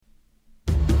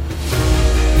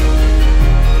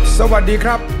สวัสดีค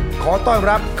รับขอต้อน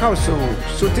รับเข้าสู่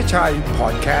สุทธิชัยพอ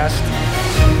ดแคสต์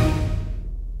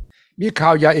มีข่า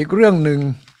วใหญ่อีกเรื่องหนึ่ง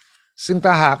ซึ่งถ้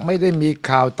าหากไม่ได้มี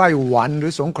ข่าวไต้หวันหรื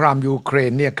อสงครามยูเคร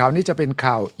นเนี่ยข่าวนี้จะเป็น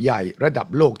ข่าวใหญ่ระดับ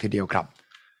โลกทีเดียวครับ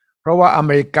เพราะว่าอเม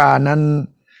ริกานั้น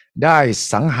ได้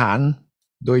สังหาร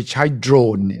โดยใช้โดร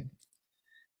นเนี่ย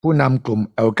ผู้นำกลุ่ม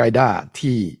อัลไกดา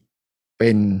ที่เป็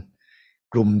น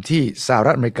กลุ่มที่สห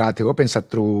รัฐอเมริกาถือว่าเป็นศั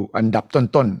ตรูอันดับ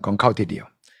ต้นๆของเขาทีเดียว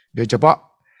โดยเฉพาะ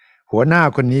หัวหน้า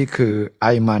คนนี้คือไอ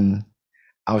มัน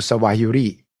อัลซาวาฮิรี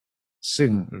ซึ่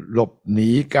งหลบห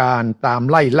นีการตาม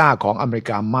ไล่ล่าของอเมริ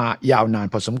กามายาวนาน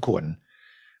พอสมควร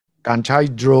การใช้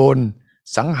โดรน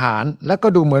สังหารและก็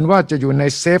ดูเหมือนว่าจะอยู่ใน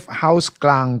เซฟเฮาส์ก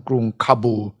ลางกรุงคา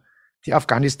บูลที่อัฟ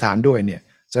กานิสถานด้วยเนี่ย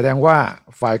แสดงว่า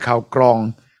ฝ่ายข่าวกรอง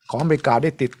ของอเมริกาได้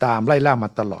ติดตามไล่ล่ามา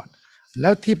ตลอดแล้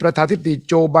วที่ประธานาธิบดี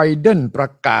โจไบเดนประ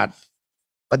กาศ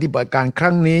ปฏิบัติการค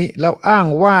รั้งนี้แล้วอ้าง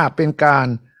ว่าเป็นการ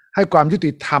ให้ความยุ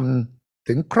ติธรรม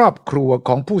ถึงครอบครัวข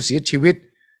องผู้เสียชีวิต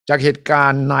จากเหตุกา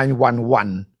รณ์9/11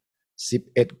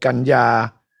 11 กันยา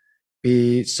ปี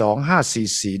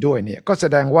 2544 ด้วยเนี่ยก็แส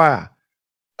ดงว่า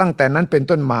ตั้งแต่นั้นเป็น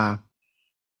ต้นมา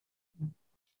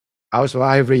อัลซาว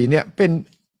าฮิรีเนี่ยเป็น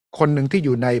คนหนึ่งที่อ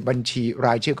ยู่ในบัญชีร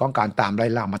ายชื่อของการตามไล่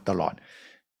ล่ามาตลอด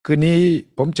คืนนี้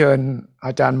ผมเชิญอ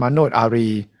าจารย์มาโนชอารี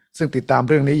ซึ่งติดตาม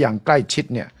เรื่องนี้อย่างใกล้ชิด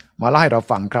เนี่ยมาเล่าให้เรา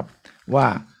ฟังครับว่า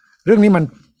เรื่องนี้มัน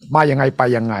มายังไงไป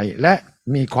ยังไงและ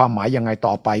มีความหมายยังไง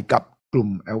ต่อไปกับกลุ่ม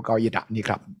อัลกออิดะนี้ค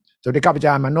รับสวัสดีครับอาจ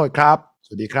ารย์มาโนชครับส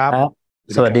วัสดีครับ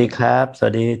สวัสดีครับส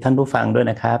วัสดีท่านผู้ฟังด้วย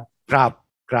นะครับค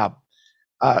รับ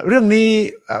เรื่องนี้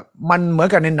มันเหมือน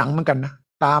กันในหนังเหมือนกันนะ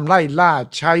ตามไล่ล่า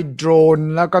ใช้โดรน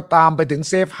แล้วก็ตามไปถึง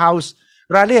เซฟเฮาส์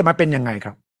รายละเอียดมันเป็นยังไงค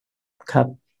รับครับ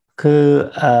คือ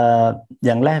อ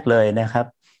ย่างแรกเลยนะครับ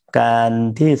การ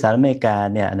ที่สหรัฐอเมริกา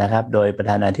เนี่ยนะครับโดยประ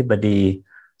ธานาธิบดี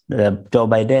โจ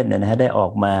ไบเดนเนี่ยนะฮะได้ออ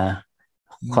กมา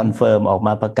คอนเฟิร์มออกม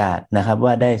าประกาศนะครับ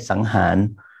ว่าได้สังหาร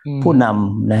ผู้น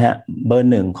ำนะฮะเบอร์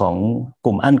หนึ่งของก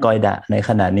ลุ่มอัลกออิดะในข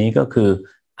ณะนี้ก็คือ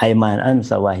ไอมานอัล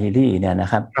ซาวาฮิรีเนี่ยนะ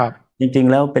ครับจริง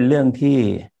ๆแล้วเป็นเรื่องที่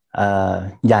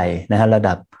ใหญ่นะฮะระ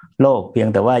ดับโลกเพียง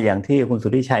แต่ว่าอย่างที่คุณสุ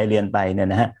ทธิชัยเรียนไปเนี่ย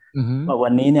นะฮะว่าวั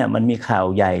นนี้เนี่ยมันมีข่าว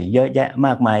ใหญ่เยอะแยะม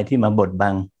ากมายที่มาบด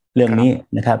บังเรื่องนี้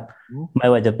นะครับไม่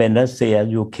ว่าจะเป็นรัสเซีย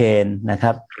ยูเครนนะค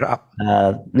รับ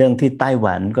เรื่องที่ไต้ห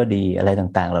วันก็ดีอะไร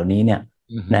ต่างๆเหล่านี้เนี่ย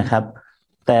นะครับ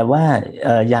แต่ว่า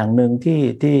อย่างหนึ่ง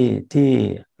ที่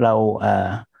เรา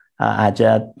อาจจะ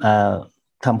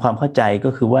ทำความเข้าใจก็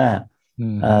คือว่า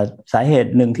สาเห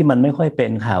ตุหนึ่งที่มันไม่ค่อยเป็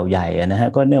นข่าวใหญ่นะฮะ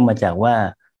ก็เนื่องมาจากว่า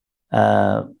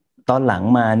ตอนหลัง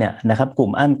มาเนี่ยนะครับกลุ่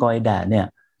มอัลกออิดะเนี่ย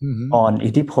อ่อนอิ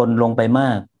ทธิพลลงไปม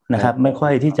ากนะครับไม่ค่อ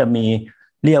ยที่จะมี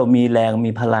เรี่ยวมีแรง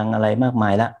มีพลังอะไรมากม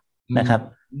ายละนะครับ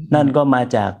นั่นก็มา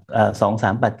จาก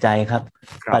2-3 ปัจจัยครับ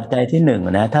ปัจจัยที่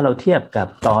1นะถ้าเราเทียบกับ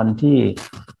ตอนที่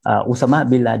อุซามะ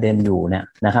บินลาเดนอยู่เนี่ย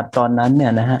นะครับตอนนั้นเนี่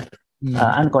ยนะฮะ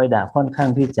อัลกออิดะค่อนข้าง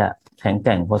ที่จะแข็งแก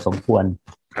ร่งพอสมควร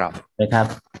นะครับ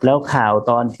แล้วข่าว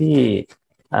ตอนที่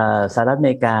สหรัฐอเม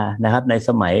ริกานะครับในส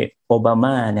มัยโอบาม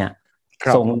าเนี่ย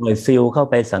ส่งหน่วยซิลเข้า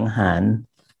ไปสังหาร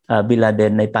บินลาเด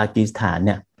นในปากีสถานเ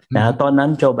นี่ยนะตอนนั้น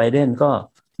โจไบเดนก็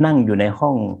นั่งอยู่ในห้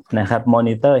องนะครับมอ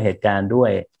นิเตอร์เหตุการณ์ด้ว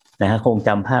ยนะฮะคงจ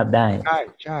ำภาพได้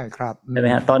ใช่ครับใช่ไหม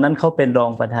ฮะตอนนั้นเขาเป็นรอ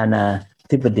งประธานา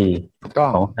ธิบดี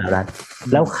ของสหรัฐ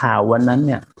แล้วข่าววันนั้นเ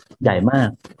นี่ยใหญ่มาก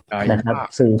นะครับ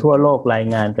สื่อทั่วโลกราย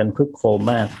งานกันคึกโครม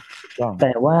มากแ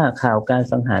ต่ว่าข่าวการ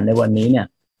สังหารในวันนี้เนี่ย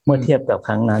เมื่อเทียบกับค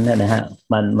รั้งนั้นเนี่ยนะฮะ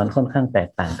มันค่อนข้างแตก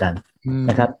ต่างกัน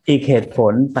นะครับอีกเหตุผ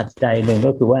ลปัจจัยหนึ่ง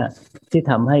ก็คือว่าที่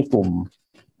ทำให้กลุ่ม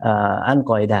อัล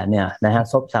กออิดะเนี่ยนะฮะ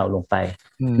ซบเซาลงไป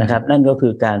นะครับนั่นก็คื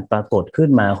อการปรากฏขึ้น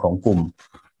มาของกลุ่ม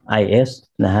IS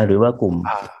นะฮะหรือว่ากลุ่ม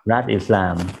รัฐอิสลา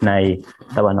มใน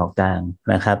ตะวันออกกลาง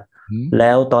นะครับแ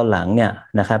ล้วตอนหลังเนี่ย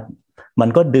นะครับมัน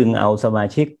ก็ดึงเอาสมา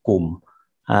ชิกกลุ่ม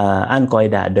อัลกออิ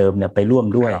ดะเดิมเนี่ยไปร่วม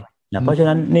ด้วยนะเพราะฉะ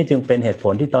นั้นนี่จึงเป็นเหตุผ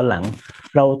ลที่ตอนหลัง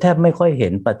เราแทบไม่ค่อยเห็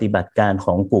นปฏิบัติการข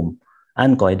องกลุ่มอั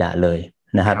ลกออิดะเลย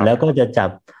นะครับแล้วก็จะจับ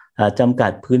จำกั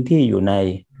ดพื้นที่อยู่ใน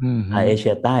เอเชี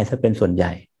ยใต้ซะเป็นส่วนให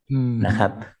ญ่นะครั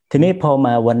บทีนี้พอม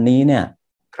าวันนี้เนี่ย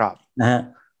นะฮะ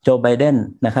โจไบเดน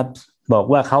นะครับบอก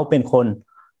ว่าเขาเป็นคน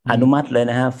อนุมัติเลย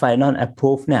นะฮะ Final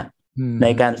Approve เนี่ยใน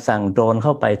การสั่งโดรนเข้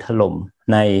าไปถล่ม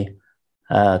ใน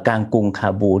กลางกรุงคา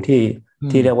บู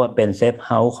ที่เรียกว่าเป็นเซฟเ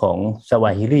ฮาส์ของซาว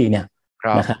าฮิรีเนี่ย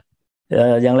นะครับ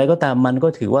อย่างไรก็ตามมันก็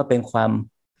ถือว่าเป็นความ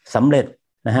สำเร็จ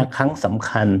นะฮะครั้งสำ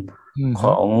คัญข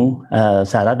อง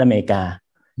สหรัฐอเมริกา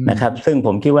นะครับซึ่งผ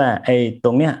มคิดว่าไอ้ต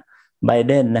รงเนี้ยไบเ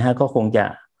ดนนะฮะก็คงจะ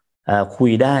คุ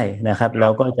ยได้นะครับแล้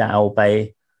วก็จะเอาไป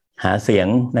หาเสียง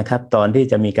นะครับตอนที่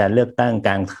จะมีการเลือกตั้งก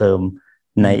ลางเทอม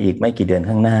ในอีกไม่กี่เดือน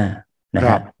ข้างหน้านะ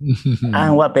ครับอ้า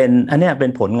งว่าเป็นอันเนี้ยเป็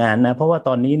นผลงานนะเพราะว่าต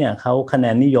อนนี้เนี่ยเขาคะแน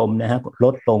นนิยมนะฮะล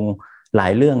ดลงหลา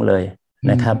ยเรื่องเลย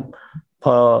นะครับพ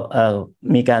อ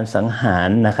มีการสังหาร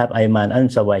นะครับไอมานอัล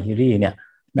ซาวาฮิรีเนี่ย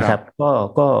นะครับ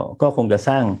ก็คงจะส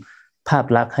ร้างภาพ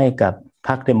ลักษณ์ให้กับพ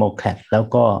รรคเดโมแครตแล้ว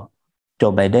ก็โจ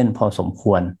ไบเดนพอสมค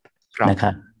วรนะครั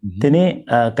บทีนี้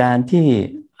การที่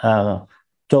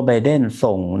โจไบเดน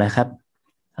ส่งนะครับ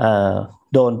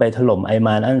โดนไปถล่มไอม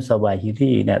านอัลซาวาฮิ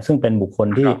รีเนี่ยซึ่งเป็นบุคคล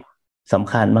ที่ส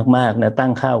ำคัญมากๆนะตั้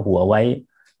งค่าหัวไว้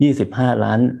25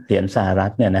 ล้านเหรียญสหรั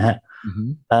ฐเนี่ยนะฮะ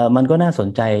มันก็น่าสน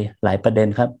ใจหลายประเด็น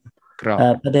ครับ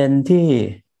ประเด็นที่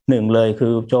หนึ่งเลยคื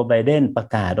อโจไบเดนประ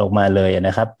กาศออกมาเลยน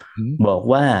ะครับบอก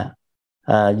ว่า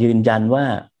ยืนยันว่า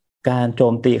การโจ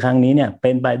มตีครั้งนี้เนี่ยเ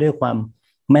ป็นไปด้วยความ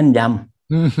แม่นย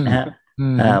ำนะฮะ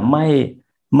ไ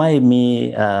ม่มี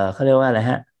เขาเรียกว่าอะไร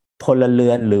ฮะพลเรื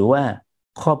อนหรือว่า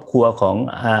ครอบครัวของ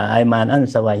ไอมานอัล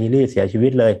ซาวาฮิรีเสียชีวิ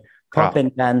ตเลยเพราะเป็น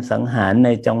การสังหารใน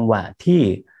จังหวะที่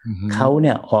เขาเ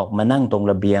นี่ยออกมานั่งตรง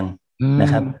ระเบียงนะ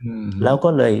ครับแล้วก็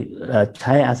เลยใ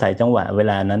ช้อาศัยจังหวะเว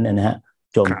ลานั้นเนี่ยนะฮะ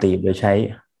โจมตีโดยใช้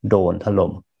โดรนถล่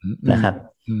มนะครับ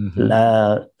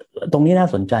ตรงนี้น่า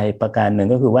สนใจประการหนึ่ง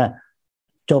ก็คือว่า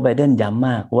โจไบเดนย้ำม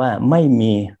ากว่าไม่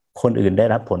มีคนอื่นได้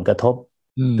รับผลกระทบ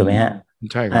ถูกไหมฮะ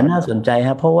ใช่ครับน่าสนใจค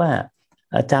รับเพราะว่า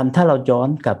ถ้าเราย้อน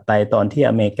กลับไปตอนที่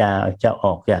อเมริกาจะอ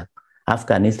อกจากอัฟ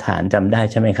กานิสถานจำได้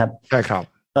ใช่ไหมครับใช่ครับ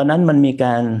ตอนนั้นมันมีก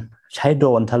ารใช้โดร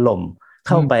นถล่มเ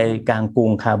ข้าไปกลางกรุ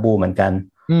งคาบูเหมือนกัน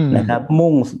นะครับ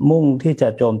มุ่งที่จะ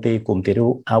โจมตีกลุ่มติด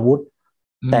อาวุธ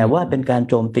แต่ว่าเป็นการ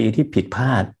โจมตีที่ผิดพล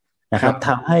าดนะครับท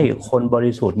ำให้คนบ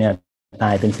ริสุทธิ์เนี่ยต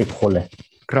ายเป็น10 คนเลย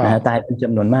นะตายเป็นจ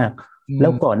ำนวนมากแล้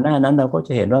วก่อนหน้านั้นเราก็จ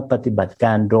ะเห็นว่าปฏิบัติก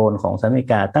ารโดรนของสหรัฐอเมริ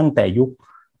กาตั้งแต่ยุค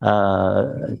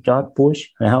จอร์จบุช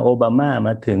นะฮะโอบามาม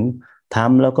าถึงทรัม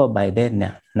ป์แล้วก็ไบเดนเนี่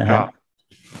ยนะครับ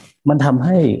มันทำใ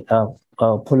ห้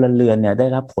พลเรือนเนี่ยได้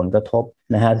รับผลกระทบ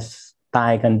นะฮะตา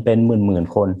ยกันเป็นหมื่น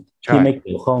คนที่ไม่เ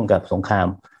กี่ยวข้องกับสงคราม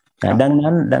นะดัง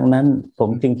นั้นผม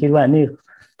จึงคิดว่านี่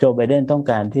โจไบเดนต้อง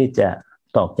การที่จะ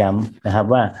ตอกย้ำนะครับ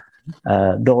ว่า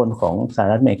โดรนของสห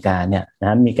รัฐอเมริกาเนี่ยน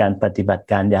ะมีการปฏิบัติ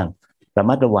การอย่างระ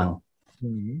มัดระวัง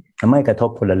ไม่กระทบ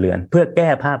พลเรือนเพื่อแก้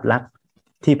ภาพลักษณ์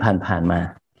ที่ผ่านมา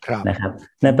นะครับ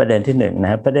ในประเด็นที่1น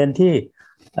ะครับประเด็นที่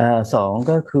2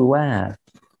ก็คือว่า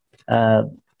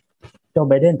โจไ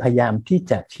บเดนพยายามที่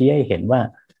จะชี้ให้เห็นว่า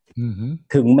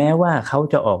ถึงแม้ว่าเขา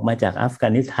จะออกมาจากอัฟกา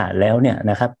นิสถานแล้วเนี่ย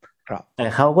นะครับแต่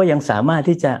เขาก็ยังสามารถ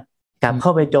ที่จะกลับเข้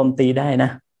าไปโจมตีได้นะ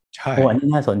โอ้อันนี้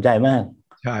น่าสนใจมาก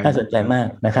น่าสนใจมาก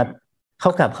นะครับเขา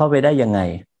กลับเข้าไปได้ยังไง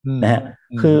นะฮะ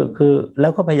คือแล้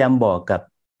วก็พยายามบอกกับ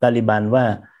ตาลิบันว่า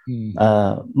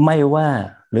ไม่ว่า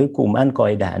หรือกลุ่มอัลกอ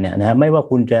อิดะเนี่ยนะไม่ว่า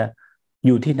คุณจะอ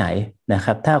ยู่ที่ไหนนะค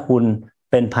รับถ้าคุณ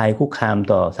เป็นภัยคุกคาม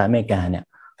ต่อสหรัฐอเมริกาเนี่ย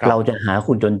เราจะหา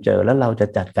คุณจนเจอแล้วเราจะ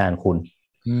จัดการคุณ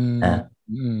นะ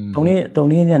ตรง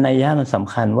นี้เนี่ยนัยยะมันส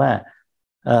ำคัญว่า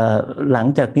หลัง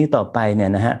จากนี้ต่อไปเนี่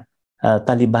ยนะฮะต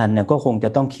าลิบันเนี่ยก็คงจะ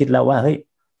ต้องคิดแล้วว่าเฮ้ย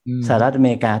สหรัฐอเม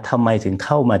ริกาทำไมถึงเ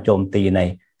ข้ามาโจมตีใน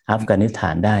อัฟกานิสถา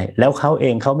นได้แล้วเขาเอ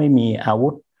งเขาไม่มีอาวุ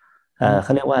ธเข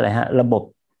าเรียกว่าอะไรฮะระบบ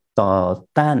ต่อ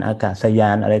ต้านอากาศยา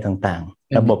นอะไรต่าง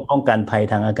ๆระบบป้องกันภัย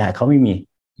ทางอากาศเขาไม่มี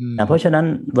นะเพราะฉะนั้น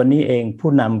วันนี้เอง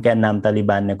ผู้นำแกนนำตาลิ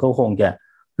บันเนี่ยก็คงจะ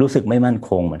รู้สึกไม่มั่น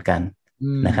คงเหมือนกัน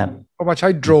นะครับเพราะว่าใช้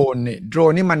โดรน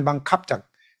นี่มันบังคับจาก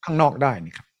ข้างนอกได้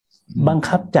นี่ครับบัง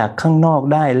คับจากข้างนอก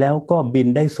ได้แล้วก็บิน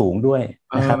ได้สูงด้วย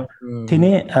นะครับที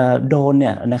นี้โดรนเ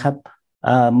นี่ยนะครับ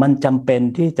มันจำเป็น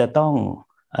ที่จะต้อง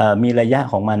มีระยะ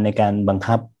ของมันในการบัง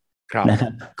คับนะครั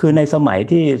บคือในสมัย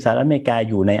ที่สหรัฐอเมริกา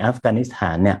อยู่ในอัฟกานิสถ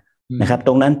านเนี่ยนะครับต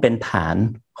รงนั้นเป็นฐาน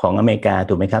ของอเมริกา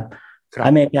ถูกไหมครับ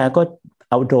อเมริกาก็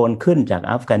เอาโดรนขึ้นจาก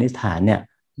อัฟกานิสถานเนี่ย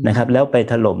นะครับแล้วไป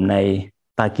ถล่มใน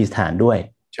ปากีสถานด้วย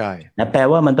ใช่นะแปล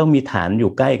ว่ามันต้องมีฐานอ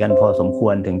ยู่ใกล้กันพอสมคว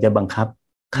รถึงจะบังคับ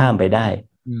ข้ามไปได้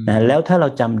นะแล้วถ้าเรา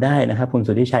จำได้นะครับคุณ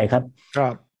สุทธิชัยครับ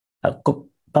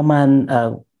ประมาณ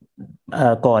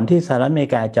ก่อนที่สหรัฐอเมริ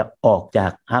กาจะออกจา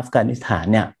กอัฟกานิสถาน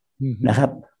เนี่ยนะครับ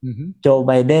โจไ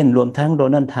บเดนรวมทั้งโด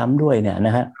นัลด์ทรัมป์ด้วยเนี่ยน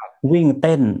ะฮะวิ่งเ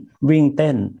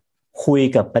ต้นคุย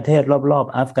กับประเทศรอบ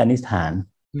ๆอัฟกานิสถาน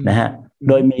นะฮะ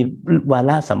โดยมีวา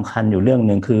ระสำคัญอยู่เรื่องห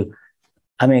นึ่งคือ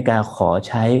อเมริกาขอ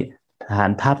ใช้ฐา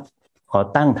นทัพขอ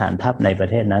ตั้งฐานทัพในประ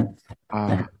เทศนั้น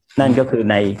นะนั่นก็คือ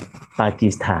ในปากี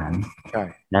สถาน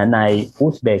นะในอุ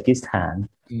ซเบกิสถาน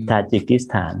ทาจิกิส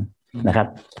ถานนะครับ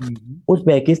อุซเ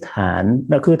บกิสถาน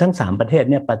ก็คือทั้ง3ประเทศ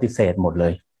เนี่ยปฏิเสธหมดเล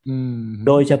ยโ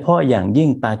ดยเฉพาะอย่างยิ่ง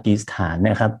ปากีสถาน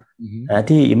นะครับ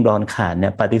ที่อิมรอนข่านเนี่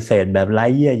ยปฏิเสธแบบไร้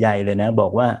เยื่อใยเลยนะบอ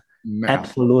กว่า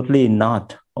absolutely not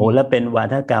โอ้และเป็นวา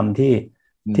ทกรรม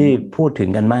ที่พูดถึง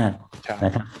กันมากน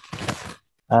ะครับ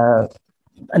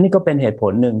อันนี้ก็เป็นเหตุผ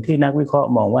ลหนึ่งที่นักวิเคราะห์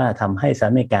มองว่าทำให้สหรั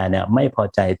ฐอเมริกาเนี่ยไม่พอ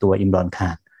ใจตัวอิมรอนข่า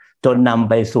นจนนำ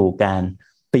ไปสู่การ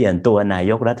เปลี่ยนตัวนา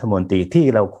ยกรัฐมนตรีที่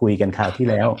เราคุยกันคราวที่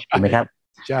แล้วถูกไหมครับ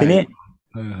ทีนี้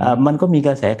มันก็มีก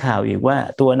ระแสข่าวอีกว่า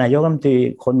ตัวนายกรัฐมนตรี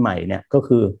คนใหม่เนี่ยก็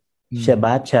คือเชบ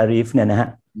าสชาริฟเนี่ยนะฮะ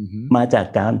มาจาก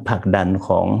การผลักดันข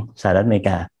องสหรัฐอเมริ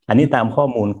กาอันนี้ตามข้อ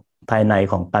มูลภายใน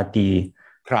ของปากี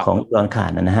ของอิมรอนข่า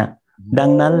นนะฮะดั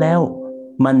งนั้นแล้ว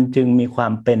มันจึงมีควา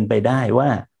มเป็นไปได้ว่า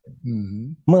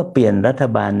เมื่อเปลี่ยนรัฐ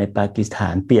บาลในปากีสถา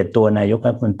นเปลี่ยนตัวนายก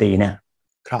รัฐมนตรีเนี่ย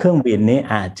เครื่องบินนี้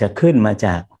อาจจะขึ้นมาจ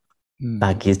ากป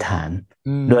ากีสถาน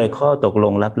โดยข้อตกล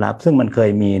งลับๆซึ่งมันเคย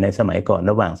มีในสมัยก่อน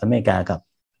ระหว่างสหรัฐอเมริกากับ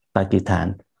ปากีสถาน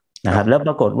นะครับแล้วป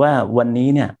รากฏว่าวันนี้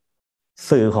เนี่ย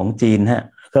สื่อของจีนฮะ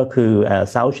ก็คือ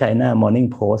South China Morning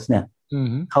Post เนี่ย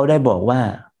เขาได้บอกว่า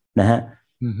นะฮะ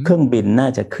เครื่องบินน่า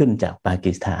จะขึ้นจากปา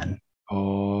กีสถาน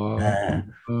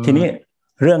ทีนี้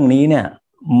เรื่องนี้เนี่ย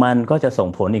มันก็จะส่ง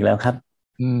ผลอีกแล้วครับ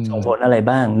ส่งผลอะไร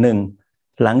บ้างหนึ่ง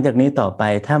หลังจากนี้ต่อไป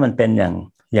ถ้ามันเป็นอ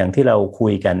ย่างที่เราคุ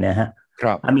ยกันเนี่ยฮะ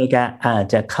อเมริกาอาจ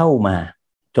จะเข้ามา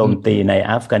โจมตีใน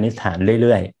อัฟกานิสถานเ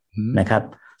รื่อยๆนะครับ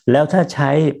แล้วถ้าใช้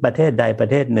ประเทศใดประ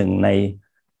เทศหนึ่งใน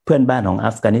เพื่อนบ้านของ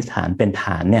อัฟกานิสถานเป็นฐ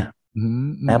านเนี่ย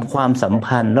นะครับความสัม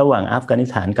พันธ์ระหว่างอัฟกานิส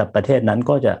ถานกับประเทศนั้น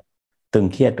ก็จะตึง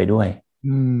เครียดไปด้วย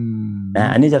นะ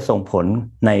อันนี้จะส่งผล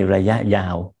ในระยะยา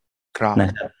วน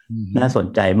ะครับน่าสน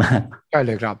ใจมากใช่เ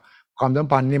ลยครับความสัม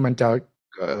พันธ์นี่มันจะ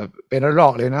เป็นระลอ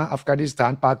กเลยนะอัฟกานิสถา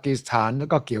นปากีสถานแล้ว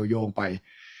ก็เกี่ยวโยงไป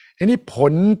ทีนี้ผ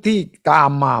ลที่ตา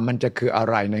มมามันจะคืออะ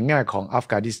ไรในแง่ของอัฟ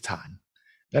กานิสถาน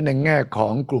และในแง่ขอ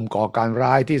งกลุ่มก่อการ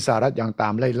ร้ายที่สหรัฐยังตา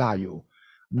มไล่ล่าอยู่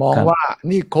มองว่า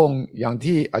นี่คงอย่าง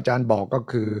ที่อาจารย์บอกก็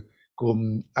คือกลุ่ม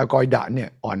อัลกอยดะเนี่ย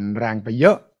อ่อนแรงไปเย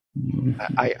อะ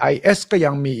IS ก็ยั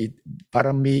งมีบาร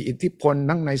มีอิทธิพล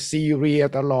ทั้งในซีเรีย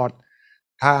ตลอด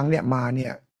ทางเนี่ยมาเนี่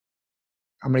ย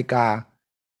อเมริกา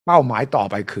เป้าหมายต่อ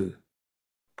ไป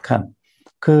ครับ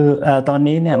คือตอน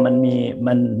นี้เนี่ยมัน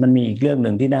มีอีกเรื่องห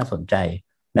นึ่งที่น่าสนใจ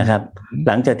นะครับห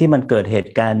ลังจากที่มันเกิดเห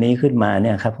ตุการณ์นี้ขึ้นมาเ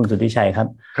นี่ยครับคุณสุทธิชัยครับ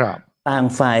ต่าง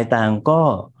ฝ่ายต่างก็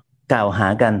กล่าวหา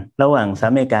กันระหว่างสหรั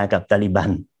ฐอเมริกากับตาลิบัน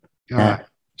นะ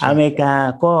อเมริกา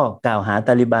ก็กล่าวหาต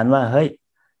าลิบันว่าเฮ้ย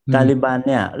ตาลิบัน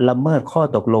เนี่ยละเมิดข้อ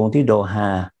ตกลงที่โดฮา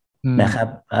นะครับ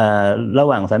ระห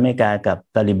ว่างสหรัฐอเมริกากับ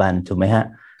ตาลิบันถูกไหมฮะ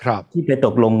ที่ไปต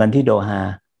กลงกันที่โดฮา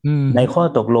ในข้อ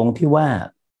ตกลงที่ว่า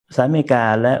สหรัฐอเมริกา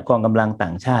และกองกำลังต่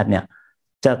างชาติเนี่ย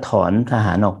จะถอนทห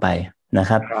ารออกไปนะ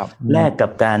ครับแลกกั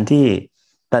บการที่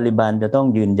ตาลิบันจะต้อง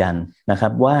ยืนยันนะครั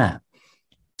บว่า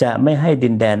จะไม่ให้ดิ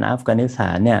นแดนอัฟกานิสถา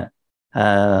นเนี่ย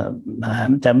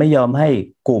จะไม่ยอมให้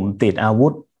กลุ่มติดอาวุ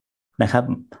ธนะครับ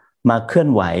มาเคลื่อน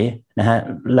ไหวนะฮะ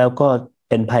แล้วก็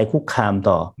เป็นภัยคุกคาม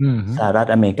ต่อสหรัฐ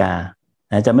อเมริกา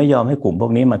จะไม่ยอมให้กลุ่มพว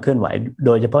กนี้มาเคลื่อนไหวโ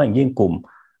ดยเฉพาะอย่างยิ่งกลุ่ม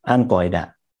อัลกอยดะ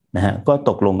นะฮะก็ต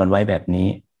กลงกันไว้แบบนี้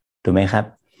ถูกไหมครับ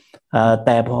แ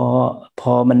ต่พ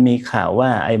อมันมีข่าวว่า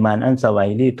ไอมานอัลซาไว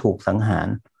รีถูกสังหาร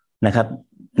นะครับ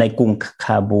ในกรุงค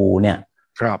าบูเนี่ย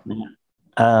ครับ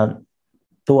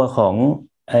ตัวของ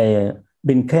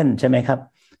บินเคนใช่ไหมครับ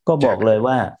ก็บอกเลย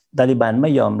ว่าตาลิบันไ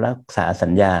ม่ยอมรักษาสั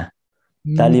ญญา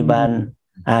ตาลิบัน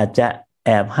อาจจะแอ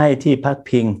บให้ที่พัก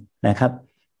พิงนะครับ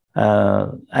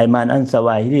ไอมานอัลซาไว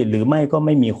รีหรือไม่ก็ไ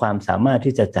ม่มีความสามารถ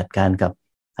ที่จะจัดการกับ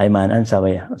ไอมานอัลซ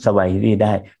าไวรีไ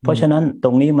ด้เพราะฉะนั้นต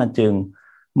รงนี้มัน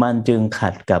จึงขั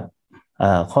ดกับ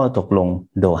ข้อตกลง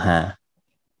โดฮา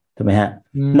ถูกไหมฮะ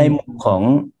ในมุมของ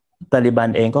ตาลิบัน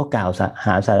เองก็กล่าวห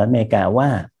าสหรัฐอเมริกาว่า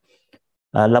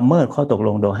ละเมิดข้อตกล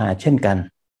งโดฮาเช่นกัน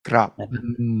ครับ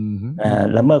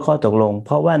ละเมิดข้อตกลงเพ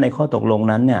ราะว่าในข้อตกลง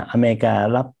นั้นเนี่ยอเมริกา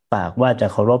รับปากว่าจะ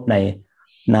เคารพ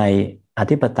ในอ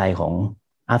ธิปไตยของ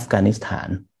อัฟกานิสถาน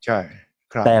ใช่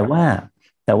ครับแต่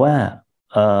ว่า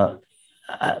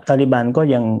ตาลิบันก็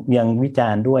ยังวิจา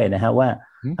รณ์ด้วยนะฮะว่า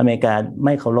อเมริกาไ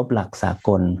ม่เคารพหลักสาก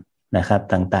ลนะครับ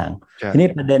ต่างๆทีนี้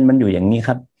ประเด็นมันอยู่อย่างนี้ค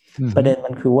รับประเด็นมั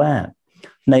นคือว่า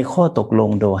ในข้อตกลง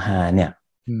โดฮาเนี่ย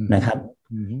นะครับ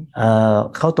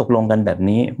เขาตกลงกันแบบ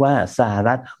นี้ว่าสห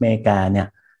รัฐอเมริกาเนี่ย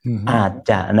อาจ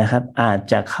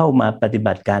จะเข้ามาปฏิ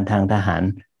บัติการทางทหาร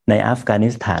ในอัฟกานิ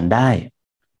สถานได้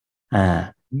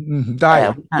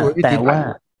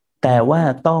แต่ว่า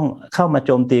ต้องเข้ามาโ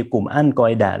จมตีกลุ่มอัลกอ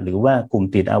ยดะหรือว่ากลุ่ม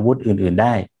ติดอาวุธอื่นๆไ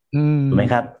ด้ถูกไหม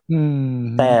ครับ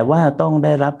แต่ว่าต้องไ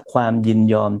ด้รับความยิน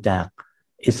ยอมจาก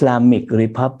Islamic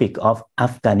Republic of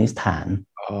Afghanistan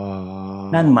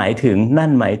นั่นหมาย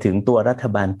ถึงตัวรัฐ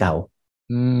บาลเก่า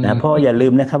นะเพราะอย่าลื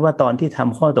มนะครับว่าตอนที่ท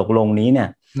ำข้อตกลงนี้เนี่ย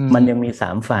มันยังมี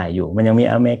3ฝ่ายอยู่มันยังมี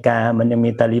อเมริกามันยังมี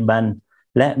ตาลิบัน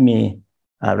และมี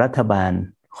รัฐบาล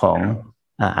ของ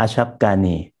อัชรัฟ กา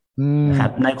นีนะครั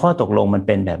บในข้อตกลงมันเ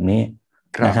ป็นแบบนี้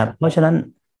นะครับเพราะฉะนั้น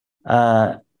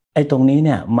ไอ้ตรงนี้เ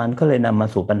นี่ยมันก็เลยนำมา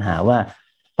สู่ปัญหาว่า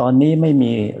ตอนนี้ไม่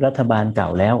มีรัฐบาลเก่า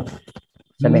แล้ว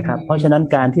ใช่ไหมครับเพราะฉะนั้น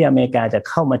การที่อเมริกาจะ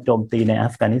เข้ามาโจมตีในอั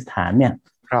ฟกานิสถานเนี่ย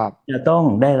จะต้อง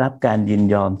ได้รับการยิน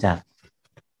ยอมจาก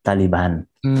ตาลิบัน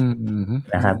อืม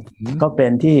นะครับก็เป็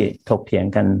นที่ถกเถียง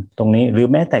กันตรงนี้หรือ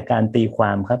แม้แต่การตีคว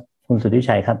ามครับคุณสุทธิ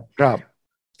ชัยครับครับ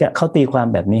เขาตีความ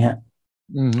แบบนี้ฮะ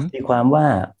ตีความว่า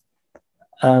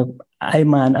ไอ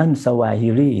มานอันสวาฮิ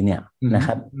รีเนี่ยนะค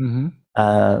รับ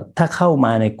ถ้าเข้าม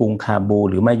าในกรุงคาบู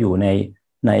หรือมาอยู่ใน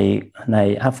ใน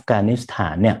อัฟกานิสถา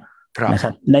นเนี่ยนะครั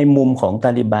บในมุมของต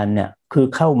าลิบันเนี่ยคือ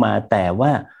เข้ามาแต่ว่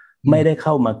าไม่ได้เ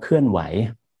ข้ามาเคลื่อนไหว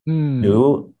หรือ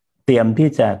เตรียมที่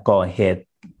จะก่อเหตุ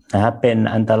นะครับเป็น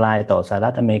อันตรายต่อสหรั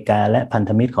ฐอเมริกาและพันธ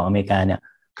มิตรของอเมริกาเนี่ย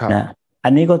นะอั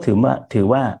นนี้ก็ถือ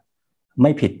ว่าไ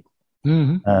ม่ผิด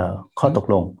ข้อตก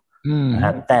ลงนะค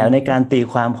รับแต่ในการตี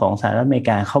ความของสหรัฐอเมริ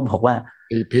กาเขาบอกว่า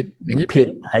ผิดอย่างนี้ผิด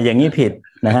อย่างนี้ผิด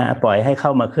นะฮะปล่อยให้เข้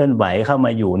ามาเคลื่อนไหวเข้าม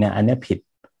าอยู่เนี่ยอันนี้ผิด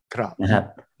นะครับ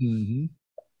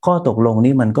ข้อตกลง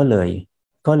นี้มันก็เล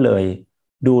ย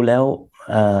ดูแล้ว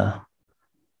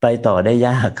ไปต่อได้ย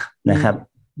ากนะครับ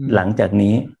หลังจาก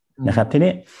นี้นะครับที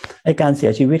นี้ไอการเสี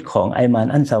ยชีวิตของไอมาน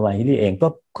อันซาวาฮิรีเอง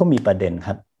ก็มีประเด็นค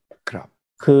รับ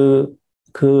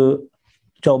คือ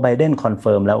โจไบเดนคอนเ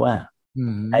ฟิร์มแล้วว่า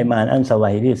ไอมานอันซาวา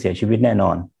ฮิรีเสียชีวิตแน่น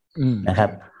อนนะครับ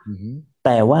แ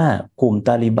ต่ว่ากลุ่มต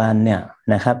าลิบันเนี่ย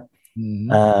นะครับ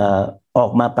ออ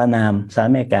กมาประณามสหรัฐ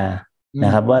อเมริกาน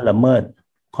ะครับว่าละเมิด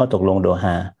ข้อตกลงโดฮ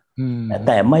าแ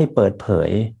ต่ไม่เปิดเผย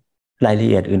รายละ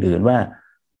เอียดอื่นๆว่า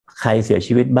ใครเสีย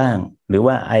ชีวิตบ้างหรือ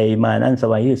ว่าไอมานั่นส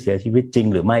วาฮิเสียชีวิตจริง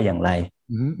หรือไม่อย่างไร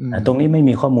ตรงนี้ไม่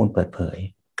มีข้อมูลเปิดเผย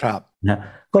นะ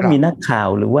ก็มีนักข่าว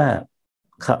หรือว่า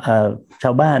ช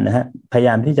าวบ้านนะฮะพยาย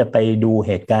ามที่จะไปดูเ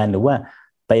หตุการณ์หรือว่า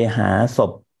ไปหาศ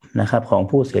พนะครับของ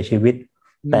ผู้เสียชีวิต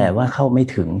แต่ว่าเข้าไม่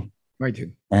ถึง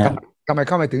นะทำไมเ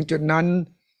ข้าไม่ถึงจุดนั้น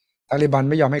ตาลิบัน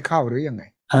ไม่ยอมให้เข้าหรือยังไง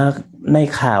ใน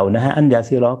ข่าวนะฮะอันยา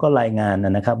ซีรอก็รายงานน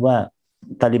ะครับว่า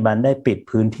ตาลิบันได้ปิด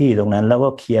พื้นที่ตรงนั้นแล้วก็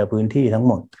เคลียร์พื้นที่ทั้ง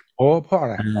หมดเพราะอะ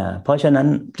ไรเพราะฉะนั้น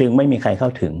จึงไม่มีใครเข้า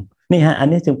ถึงนี่ฮะอัน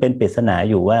นี้จึงเป็นปริศนา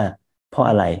อยู่ว่าเพราะ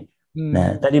อะไรน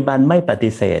ะตาลิบันไม่ป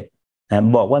ฏิเสธนะ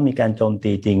บอกว่ามีการโจม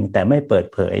ตีจริงแต่ไม่เปิด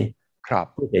เผย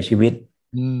ผู้เสียชีวิต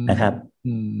นะครับ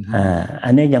อั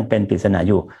นนี้ยังเป็นปริศนา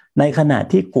อยู่ในขณะ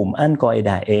ที่กลุ่มอันกออิ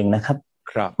ดะเองนะครับ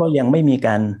ก็ยังไม่มีก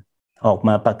ารออกม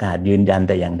าประกาศยืนยัน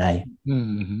แต่อย่างใด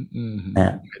น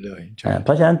ะเพ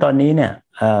ราะฉะนั้นตอนนี้เนี่ย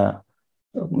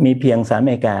มีเพียงสหรัฐอ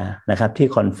เมริกานะครับที่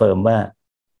คอนเฟิร์มว่า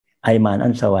ไอมานอั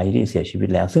นซาวาฮิรีเสียชีวิต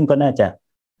แล้วซึ่งก็น่าจะ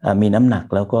มีน้ำหนัก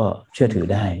แล้วก็เชื่อถือ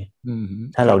ได้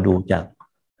ถ้าเราดูจาก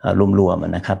รวม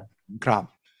ๆนะครับ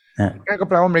นั่นก็แ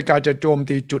ปลว่าอเมริกาจะโจม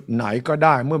ตีจุดไหนก็ไ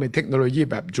ด้เมื่อมีเทคโนโลยี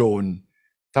แบบโดรน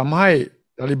ทำให้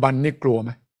ตาลิบันนี่กลัวไห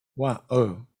มว่า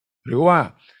หรือว่า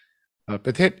ป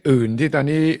ระเทศอื่นที่ตอน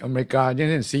นี้อเมริกาอย่าง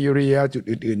เช่นซีเรียจุด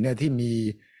อื่นๆเนี่ยที่มี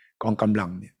กองกำลั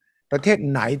งเนี่ยประเทศ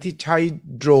ไหนที่ใช้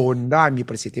โดรนได้มี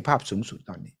ประสิทธิภาพสูงสุด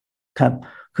ตอนนี้ครับ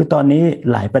คือตอนนี้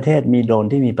หลายประเทศมีโดรน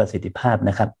ที่มีประสิทธิภาพ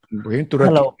นะครับ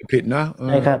ถ้าเราผิดนะ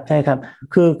ใช่ครับ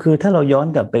คือถ้าเราย้อน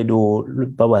กลับไปดู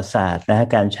ประวัติศาสตร์นะฮะ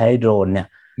การใช้โดรนเนี่ย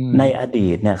ในอดี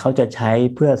ตเนี่ยเขาจะใช้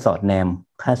เพื่อสอดแนม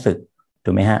ฆ่าศึก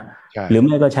ถูกไหมฮะหรือไ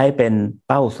ม่ก็ใช้เป็น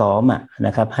เป้าซ้อมน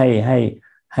ะครับใ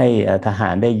ห้ทหา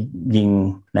รได้ยิง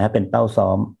นะเป็นเป้าซ้อ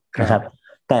มนะครับ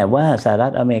แต่ว่าสหรั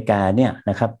ฐอเมริกาเนี่ย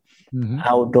นะครับเอ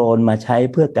าโดรนมาใช้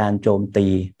เพื่อการโจมตี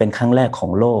เป็นครั้งแรกขอ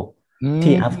งโลก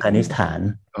ที่อัฟกานิสถาน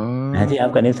นะที่อั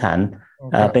ฟกานิสถาน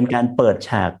เป็นการเปิด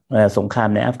ฉากสงคราม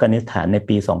ในอัฟกานิสถานใน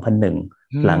ปี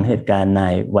 2001 หลังเหตุการณ์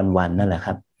9/11นั่นแหละค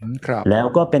รับแล้ว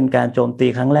ก็เป็นการโจมตี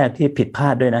ครั้งแรกที่ผิดพลา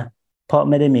ดด้วยนะเพราะ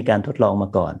ไม่ได้มีการทดลองมา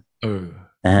ก่อน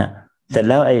นะฮะเสร็จ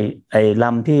แล้วไอ้ล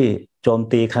ำที่โจม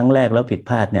ตีครั้งแรกแล้วผิด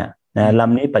พลาดเนี่ยนะล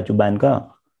ำนี้ปัจจุบันก็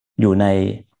อยู่ใน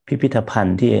พิพิธภัณ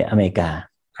ฑ์ที่อเมริกา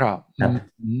ครับ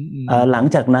หลัง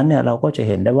จากนั้นเนี่ยเราก็จะเ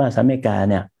ห็นได้ว่าสหรัฐอเมริกา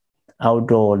เนี่ยเอาโ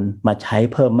ดรนมาใช้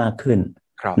เพิ่มมากขึ้น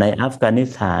ในอัฟกานิส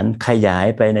ถานขยาย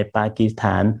ไปในปากีสถ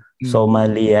านโซมา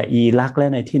เลียอิรักและ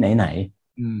ในที่ไหน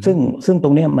ๆซึ่งตร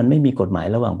งนี้มันไม่มีกฎหมาย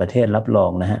ระหว่างประเทศรับรอ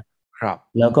งนะฮะ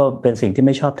แล้วก็เป็นสิ่งที่ไ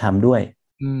ม่ชอบทำด้วย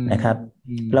นะครับ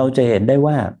เราจะเห็นได้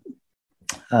ว่า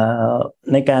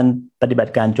ในการปฏิบั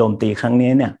ติการโจมตีครั้ง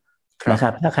นี้เนี่ยนะครั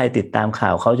บถ้าใครติดตามข่า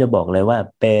วเขาจะบอกเลยว่า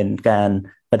เป็นการ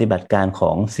ปฏิบัติการข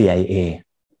อง CIA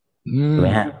ถูกไห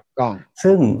มฮะ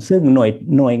ซึ่งห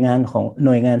น่วยง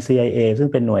าน CIA ซึ่ง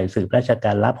เป็นหน่วยสืบราชก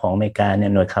ารลับของอเมริกาเนี่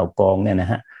ยหน่วยข่าวกรองเนี่ยน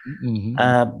ะฮะ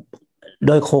โ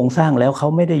ดยโครงสร้างแล้วเขา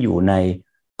ไม่ได้อยู่ใน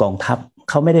กองทัพ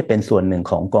เขาไม่ได้เป็นส่วนหนึ่ง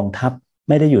ของกองทัพ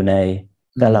ไม่ได้อยู่ใน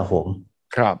กลาโหม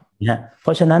นะฮะเพ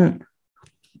ราะฉะนั้น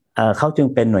เขาจึง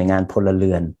เป็นหน่วยงานพลเ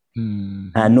รือน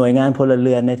หน่วยงานพลเ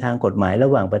รือนในทางกฎหมายระ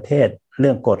หว่างประเทศเ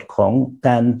รื่องกฎของก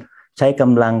ารใช้ก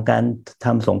ำลังการท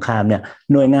ำสงครามเนี่ย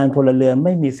หน่วยงานพลเรือนไ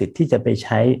ม่มีสิทธิ์ที่จะไปใ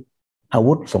ช้อา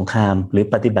วุธสงครามหรือ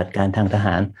ปฏิบัติการทางทห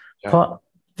ารเพราะ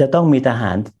จะต้องมีทห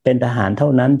ารเป็นทหารเท่า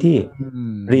นั้นที่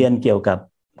เรียนเกี่ยวกับ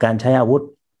การใช้อาวุธ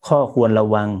ข้อควรระ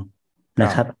วังนะ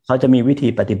ครับเขาจะมีวิธี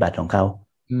ปฏิบัติของเขา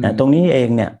นะตรงนี้เอง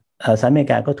เนี่ยสหรัฐอเมริ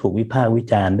กาก็ถูกวิพากษ์วิ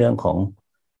จารณ์เรื่องของ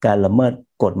การละเมิด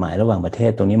กฎหมายระหว่างประเท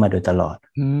ศตรงนี้มาโดยตลอด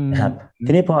นะครับ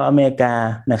ทีนี้พออเมริกา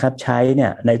นะครับใช้เนี่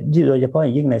ยในโดยเฉพาะ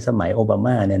ยิ่งในสมัยโอบาม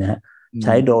าเนี่ยนะฮะใ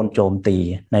ช้โดรนโจมตี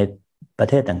ในประ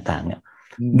เทศต่างๆเนี่ย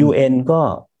UN ก็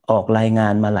ออกรายงา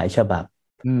นมาหลายฉบับ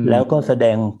แล้วก็แสด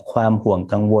งความห่วง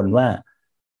กังวลว่า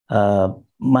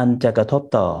มันจะกระทบ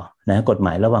ต่อนะกฎหม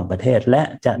ายระหว่างประเทศและ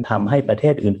จะทำให้ประเท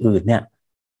ศอื่นๆเนี่ย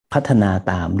พัฒนา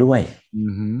ตามด้วย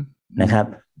นะครับ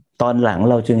ตอนหลัง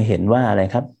เราจึงเห็นว่าอะไร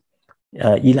ครับ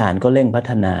อิหร่านก็เร่งพั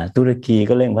ฒนาตุรกี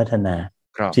ก็เร่งพัฒนา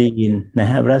จีนนะ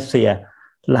ฮะรัสเซีย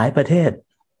หลายประเทศ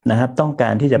นะครับต้องกา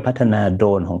รที่จะพัฒนาโดร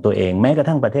นของตัวเองแม้กระ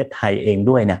ทั่งประเทศไทยเอง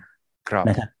ด้วยเนี่ย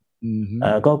นะครับ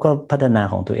ก็พัฒนา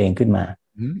ของตัวเองขึ้นมา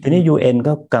ทีนี้ UN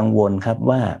ก็กังวลครับ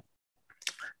ว่า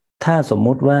ถ้าสม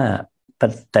มุติว่า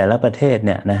แต่ละประเทศเ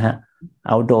นี่ยนะฮะเ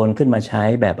อาโดรนขึ้นมาใช้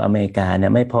แบบอเมริกาเนี่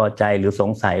ยไม่พอใจหรือส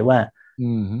งสัยว่า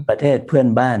ประเทศเพื่อน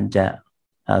บ้านจะ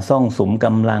ซ่องสุมก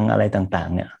ำลังอะไรต่าง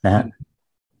ๆเนี่ยนะฮะ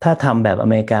ถ้าทำแบบอ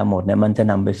เมริกาหมดเนี่ยมันจะ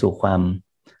นำไปสู่ความ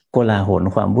โกลาหล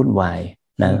ความวุ่นวาย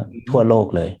นะทั่วโลก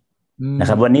เลยนะค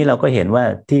รับวันนี้เราก็เห็นว่า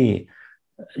ที่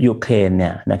ยูเครนเนี่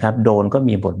ยนะครับโดรนก็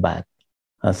มีบทบาท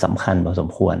สำคัญพอสม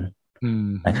ควร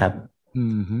นะครับ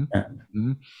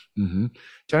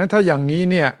ฉะนั้นถ้าอย่างนี้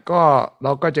เนี่ยก็เร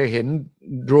าก็จะเห็น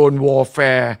โดรนวอร์แฟ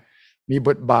ร์มีบ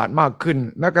ทบาทมากขึ้น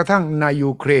แม้กระทั่งใน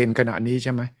ยูเครนขณะนี้ใ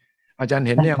ช่ไหมอาจารย์เ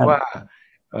ห็นเนี่ยว่า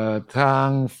ทาง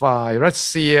ฝ่ายรัส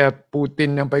เซียปูติน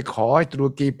ยังไปขอให้ตุร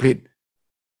กีผลิต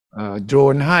โดร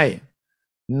นให้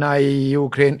ในยู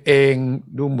เครนเอง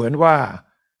ดูเหมือนว่า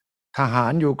ทหา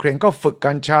รยูเครนก็ฝึกก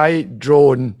ารใช้โดร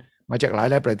นมาจากหลา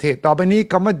ยประเทศต่อไปนี้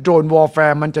คำว่าโดรนวอร์แฟ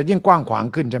ร์มันจะยิ่งกว้างขวาง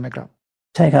ขึ้นใช่ไหมครับ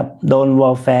ใช่ครับโดรนวอ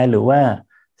ร์แฟร์หรือว่า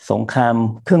สงคราม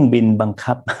เครื่องบินบัง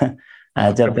คับ อา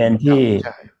จจะเป็น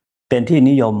ที่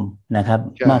นิยมนะครับ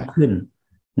มากขึ้น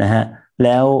นะฮะแ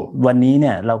ล้ววันนี้เ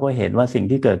นี่ยเราก็เห็นว่าสิ่ง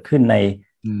ที่เกิดขึ้นใน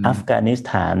อัฟกานิส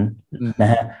ถานน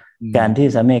ะฮะการที่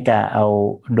สหรัฐอเมริกาเอา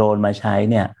โดรนมาใช้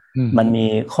เนี่ยมันมี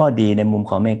ข้อดีในมุมข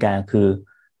องอเมริกาคือ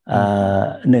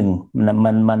หนึ่ง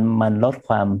มันลดค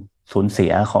วามสูญเสี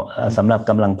ยของสำหรับ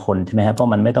กำลังพลใช่ไหมครับเพรา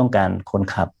ะมันไม่ต้องการคน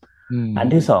ขับอัน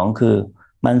ที่สองคือ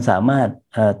มันสามารถ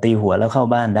ตีหัวแล้วเข้า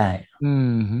บ้านได้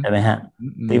ใช่ไหมฮะ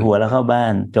ตีหัวแล้วเข้าบ้า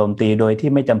นโจมตีโดยที่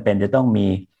ไม่จำเป็นจะต้องมี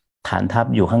ฐานทัพ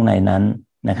อยู่ข้างในนั้น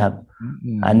นะครับ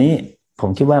อันนี้ผม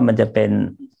คิดว่ามันจะเป็น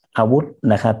อาวุธ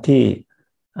นะครับที่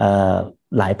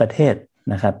หลายประเทศ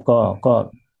นะครับก็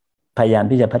พยายาม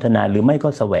ที่จะพัฒนาหรือไม่ก็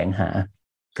แสวงหา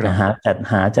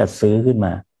จัดซื้อขึ้นม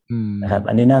านะครับ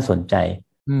อันนี้น่าสนใจ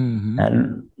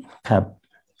ครับ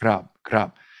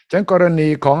ฉะนั้นกรณี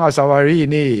ของอัลซาวารี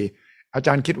นี่อาจ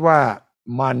ารย์คิดว่า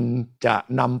มันจะ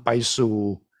นำไปสู่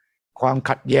ความ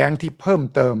ขัดแย้งที่เพิ่ม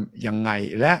เติมยังไง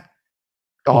และ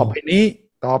ต่อไป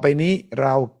นี้เร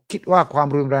าคิดว่าความ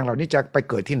รุนแรงเหล่านี้จะไป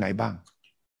เกิดที่ไหนบ้าง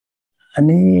อัน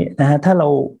นี้นะฮะถ้าเรา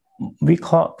วิเค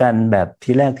ราะห์กันแบบ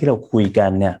ทีแรกที่เราคุยกั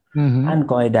นเนี่ยอัน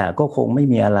กอยดะก็คงไม่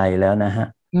มีอะไรแล้วนะฮะ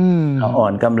อ่อ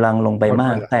นกำลังลงไปม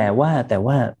ากแต่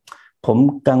ว่าผม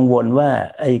กังวลว่า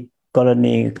ไอ้กร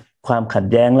ณีความขัด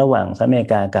แย้งระหว่างสหรัฐอเมริ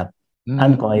กากับอั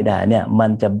นกอยดะเนี่ยมั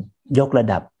นจะยกระ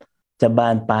ดับจะบา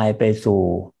นปลายไปสู่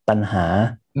ปัญหา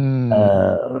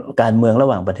การเมืองระ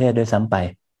หว่างประเทศด้วยซ้ำไป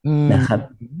นะครับ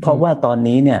เพราะว่าตอน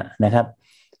นี้เนี่ยนะครับ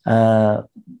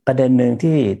ประเด็นหนึ่ง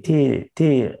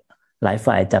ที่หลาย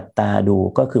ฝ่ายจับตาดู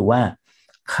ก็คือว่า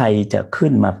ใครจะขึ้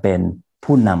นมาเป็น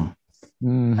ผู้น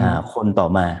ำคนต่อ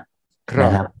มาน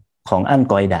ะครับของอัน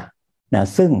กอยดะนะ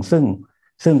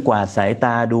ซึ่งกวาดสายต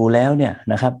าดูแล้วเนี่ย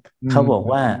นะครับเขาบอก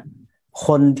ว่าค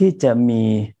นที่จะมี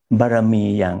บารมี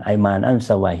อย่างไอมานอัลซ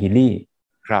าวาฮิลี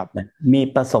มี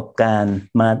ประสบการณ์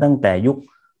มาตั้งแต่ยุค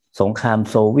สงคราม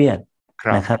โซเวียต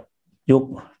นะครับยุค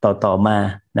ต่อมา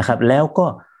นะครับแล้วก็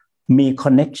มีค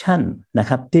อนเน็กชันนะ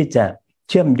ครับที่จะ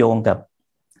เชื่อมโยงกับ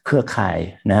เครือข่าย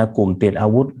นะฮะกลุ่มติดอา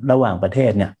วุธระหว่างประเท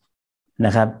ศเนี่ยน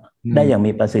ะครับได้อย่าง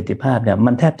มีประสิทธิภาพเนี่ย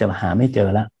มันแทบจะหาไม่เจอ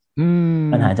แล้ว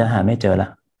ปัญหาจะหาไม่เจอแล้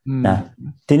วนะ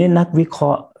ทีนี้นักวิเคร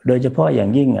าะห์โดยเฉพาะอย่า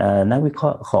งยิ่งนักวิเครา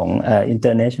ะห์ของ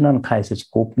International Crisis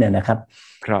Group เนี่ยนะครับ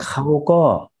เขาก็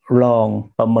ลอง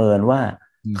ประเมินว่า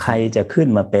ใครจะขึ้น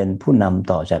มาเป็นผู้น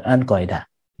ำต่อจากอันกอยดะ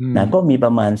นะก็มีป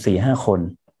ระมาณ 4-5 คน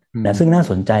นะซึ่งน่า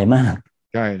สนใจมาก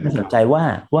น่าสนใจ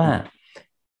ว่า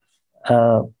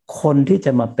คนที่จ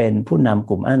ะมาเป็นผู้นำ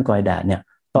กลุ่มอันกอยดะเนี่ย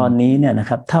ตอนนี้เนี่ยนะ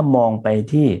ครับถ้ามองไป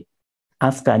ที่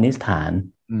อัฟกานิสถาน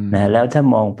นะแล้วถ้า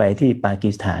มองไปที่ปา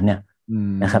กีสถานเนี่ย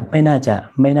นะครับไม่น่า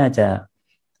จะ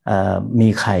มี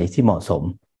ใครที่เหมาะสม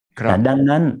ดัง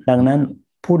นั้น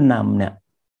ผู้นำเนี่ย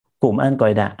กลุ่มอันกอ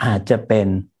ยดะอาจจะเป็น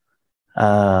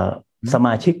สม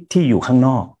าชิกที่อยู่ข้างน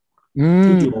อก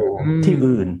ที่อยู่ที่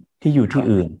อื่น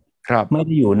ไม่ไ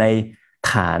ด้อยู่ใน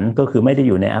ฐานก็คือไม่ได้อ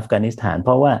ยู่ในอัฟกานิสถานเพ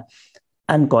ราะว่า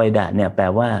อัลกอยดะเนี่ยแปล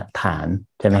ว่าฐาน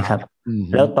ใช่ไหมครับ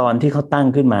แล้วตอนที่เขาตั้ง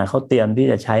ขึ้นมาเขาเตรียมที่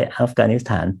จะใช้อัฟกานิส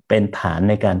ถานเป็นฐาน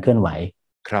ในการเคลื่อนไหว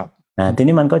ครับที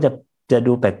นี้มันก็จะ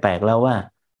ดูแปลกๆแล้วว่า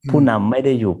ผู้นำไม่ไ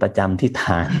ด้อยู่ประจำที่ฐ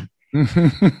าน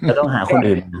จะต้องหาคน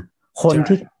อื่นค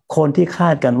นที่คา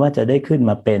ดกันว่าจะได้ขึ้น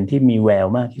มาเป็นที่มีแวว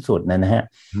มากที่สุดนะฮะ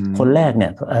คนแรกเนี่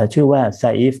ยชื่อว่าซ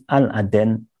าอิฟอัลอาเดน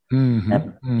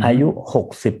อายุ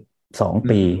62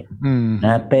 ปีน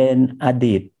ะเป็นอ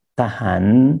ดีตทหาร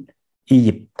อี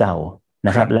ยิปต์เก่าน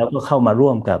ะครับแล้วก็เข้ามาร่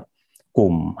วมกับก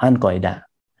ลุ่มอัลกอยดะ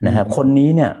นะครับคนนี้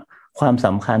เนี่ยความส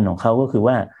ำคัญของเขาก็คือ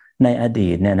ว่าในอดี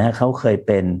ตเนี่ยนะเขาเคยเ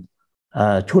ป็น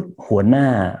ชุดหัวหน้า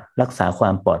รักษาควา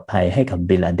มปลอดภัยให้กับ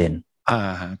บินลาเดน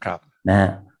ครับนะฮ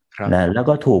ะแล้ว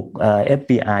ก็ถูก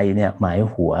FBI เนี่ยหมาย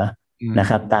หัวนะ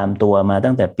ครับตามตัวมา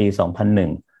ตั้งแต่ปี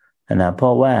 2001นะเพรา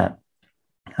ะว่า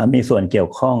มีส่วนเกี่ยว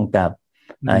ข้องกับ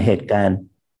เหตุการณ์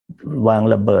วาง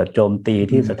ระเบิดโจมตี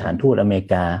ที่สถานทูตอเมริ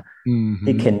กา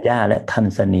ที่เคนยาและทัน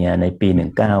ซาเนียในปี 1998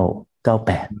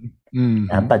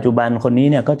ปัจจุบันคนนี้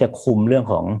เนี่ยก็จะคุมเรื่อง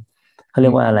ของเขาเรี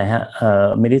ยกว่าอะไรฮะ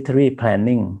military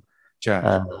planning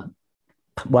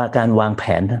ว่าการวางแผ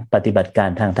นปฏิบัติการ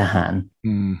ทางทหาร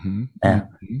นะ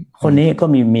คนนี้ก็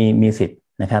มีสิทธิ์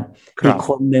นะครับอีกค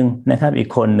นหนึ่งนะครับอีก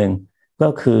คนหนึ่งก็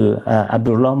คืออับ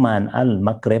ดุลลอฮ์มานอัล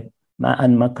มัก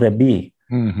เรบี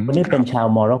คนนี้เป็นชาว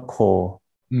โมร็อกโก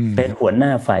เป็นหัวหน้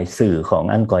าฝ่ายสื่อของ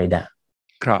อัลกอยดะ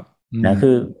ครับนะ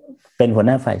คือเป็นหัวห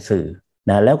น้าฝ่ายสื่อ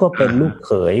นะแล้วก็เป็นลูกเ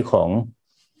ขยของ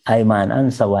ไอมานอัล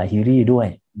สวาฮิรีด้วย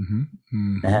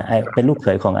นะฮะเป็นลูกเข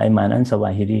ยของไอมานอัลสวา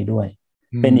ฮิรีด้วย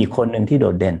เป็นอีกคนหนึ่งที่โด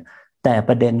ดเด่นแต่ป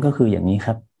ระเด็นก็คืออย่างนี้ค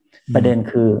รับประเด็น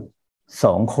คือ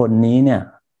2 คนนี้เนี่ย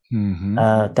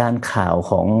การข่าว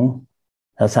ของ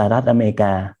สหรัฐอเมริก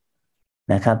า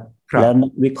นะครับแล้วนั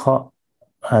กวิเคราะห์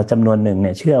จำนวนหนึ่งเ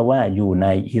นี่ยเชื่อว่าอยู่ใน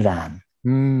อิหร่าน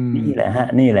นี่แหละฮ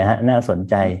ะน่าสน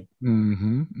ใจ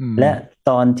และ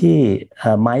ตอนที่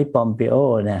ไมค์ปอมปิโอ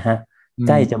นะฮะใ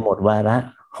กล้จะหมดวาระ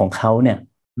ของเขาเนี่ย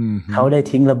เขาได้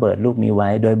ทิ้งระเบิดลูกนี้ไว้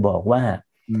โดยบอกว่า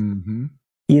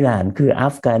อิหร่านคืออั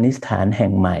ฟกานิสถานแห่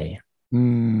งใหม่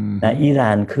นะอิหร่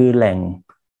านคือแหล่ง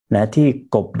นะที่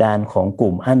กบดานของก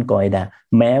ลุ่มอัลกอยดะ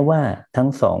แม้ว่าทั้ง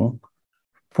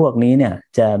2พวกนี้เนี่ย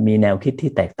จะมีแนวคิด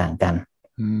ที่แตกต่างกัน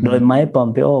โดยไมค์ปอม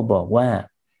ปิโอบอกว่า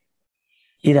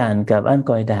อิหร่านกับอัล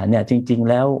กอยดะเนี่ยจริงๆ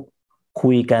แล้ว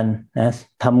คุยกันนะ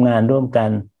ทำงานร่วมกัน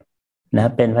น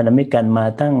ะเป็นพันธมิตรกันมา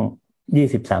ตั้ง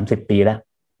 20-30 ปีแล้ว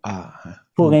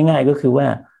พูดง่ายๆก็คือว่า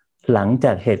หลังจ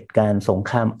ากเหตุการณ์สง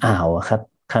ครามอ่าวครับ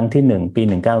ครั้งที่1ปี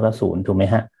1990ถูกไหม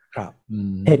ฮะครับ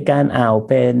เหตุการณ์อ่าว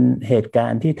เป็นเหตุกา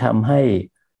รณ์ที่ทำให้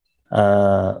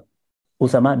อุ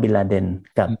ซามาบินลาเดน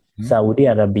กับซาอุดิ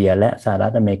อาระเบียและสหรั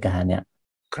ฐอเมริกาเนี่ย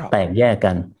แตกแยก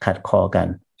กันขัดคอกัน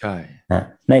ใช่นะ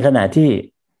ในขณะที่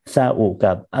ซาอุ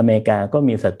กับอเมริกาก็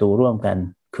มีศัตรูร่วมกัน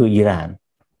คืออิหร่าน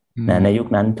นะในยุค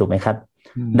นั้นถูกไหมครับ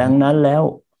ดังนั้นแล้ว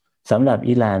สำหรับ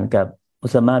อิหร่านกับอุ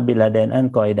ซามาบินลาเดนอัล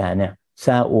กอยดะเนี่ยซ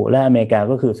าอุและอเมริกา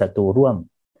ก็คือศัตรูร่วม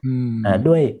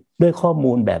ด้วยข้อ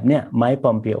มูลแบบเนี้ยไมค์ป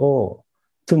อมปิโอ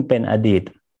ซึ่งเป็นอดีต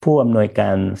ผู้อำนวยกา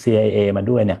ร CIA มา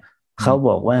ด้วยเนี่ยเขาบ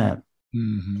อกว่า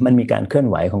มันมีการเคลื่อน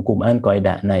ไหวของกลุ่มอัลกอยด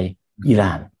ะในอิหร่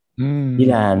า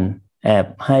นแอบ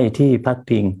ให้ที่พัก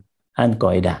พิงอัลก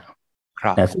อยดะ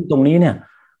ซึ่งตรงนี้เนี่ย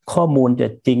ข้อมูลจะ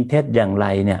จริงเท็จอย่างไร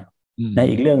เนี่ยใน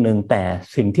อีกเรื่องหนึ่งแต่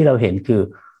สิ่งที่เราเห็นคือ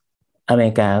อเม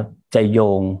ริกาจะโย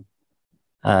ง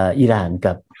อิหร่าน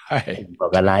กับก่อ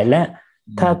การร้ายและ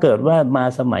ถ้าเกิดว่ามา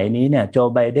สมัยนี้เนี่ยโจ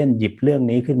ไบเดนหยิบเรื่อง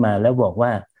นี้ขึ้นมาแล้วบอกว่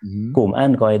ากลุ่มอั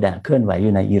ลกอยดะเคลื่อนไหวอ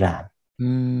ยู่ในอิหร่าน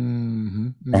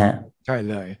นะฮะใช่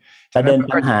เลยประเด็น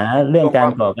ปัญหาเรื่องการ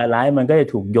ก่อการร้ายมันก็จะ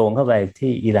ถูกโยงเข้าไป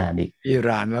ที่อิหร่านอีกอิห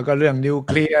ร่านแล้วก็เรื่องนิวเ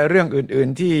คลียร์เรื่องอื่น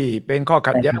ๆที่เป็นข้อ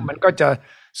ขัดแย้งมันก็จะ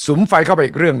สุมไฟเข้าไป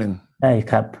อีกเรื่องหนึ่งใช่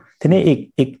ครับทีนี้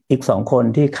อีก2 คน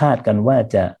ที่คาดกันว่า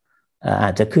จะอา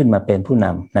จจะขึ้นมาเป็นผู้น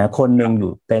ำนะคนหนึ่งอ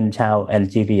ยู่เป็นชาวแอล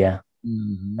จีเรีย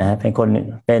นะเป็นคน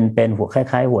เป็นหัวค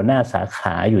ล้ายๆหัวหน้าสาข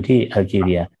าอยู่ที่แอลจีเ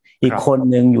รียอีกคน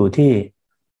หนึ่งอยู่ที่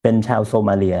เป็นชาวโซม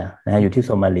าเลียนะอยู่ที่โซ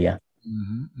มาเลีย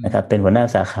นะครับเป็นหัวหน้า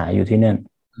สาขาอยู่ที่นั่น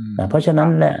นะเพราะฉะนั้น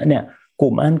แหละเนี่ยก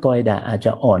ลุ่มอัลกอยดะอาจจ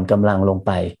ะอ่อนกำลังลงไ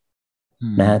ป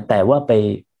นะฮะแต่ว่าไ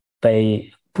ป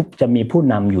จะมีผู้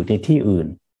นำอยู่ในที่อื่น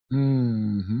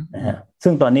นะฮะ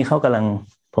ซึ่งตอนนี้เขากำลัง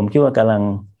ผมคิดว่ากำลัง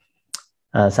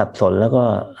สับสนแล้วก็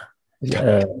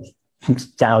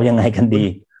จะเอายังไงกันดี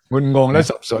งุนงงและ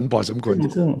สับสนพอสมควร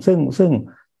ซึ่ง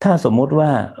ถ้าสมมุติว่า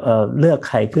เลือก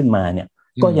ใครขึ้นมาเนี่ย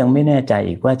ก็ยังไม่แน่ใจ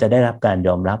อีกว่าจะได้รับการย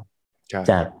อมรับ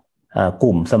จากก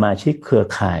ลุ่มสมาชิกเครือ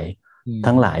ข่าย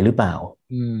ทั้งหลายหรือเปล่า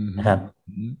นะครับ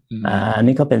อัน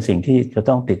นี้ก็เป็นสิ่งที่จะ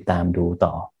ต้องติดตามดู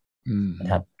ต่อ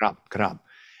ครับ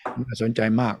น่าสนใจ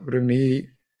มากเรื่องนี้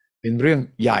เป็นเรื่อง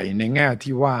ใหญ่ในแง่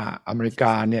ที่ว่าอเมริก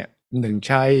าเนี่ยหนึ่งใ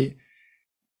ช้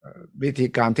วิธี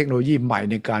การเทคโนโลยีใหม่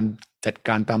ในการจัดก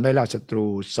ารตามไล่ล่าศัตรู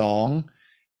สอง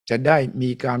จะได้มี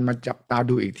การมาจับตา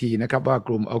ดูอีกทีนะครับว่าก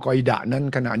ลุ่มอัลกออิดะนั้น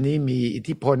ขณะนี้มีอิท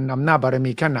ธิพลอำนาจบาร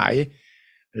มีแค่ไหน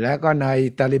และก็ใน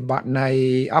ตาลิบันใน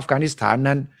อัฟกานิสถาน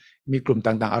นั้นมีกลุ่ม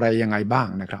ต่างๆอะไรยังไงบ้าง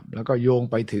นะครับแล้วก็โยง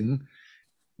ไปถึง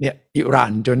เนี่ยอิหร่า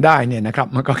นจนได้เนี่ยนะครับ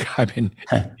มันก็กลายเป็น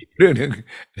เรื่องนึง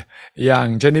อย่าง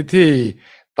ชนิดที่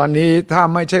ตอนนี้ถ้า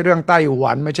ไม่ใช่เรื่องไต้ห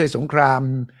วันไม่ใช่สงคราม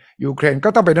ยูเครนก็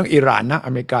ต้องเป็นเรื่องอิหร่านนะ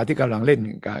อเมริกาที่กำลังเล่น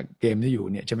เกมนี้อยู่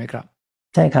เนี่ยใช่ไหมครับ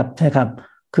ใช่ครับใช่ครับ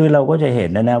คือเราก็จะเห็น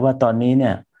นะว่าตอนนี้เ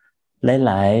นี่ยห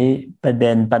ลายๆประเ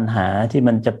ด็นปัญหาที่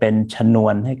มันจะเป็นชนว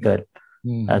นให้เกิด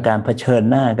การเผชิญ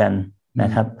หน้ากันน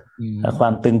ะครับควา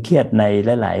มตึงเครียดใน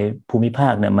หลายๆภูมิภา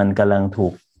คเนี่ยมันกำลังถู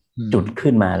กจุด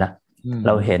ขึ้นมาแล้วเ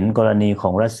ราเห็นกรณีขอ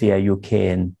งรัสเซียยูเคร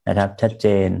นนะครับชัดเจ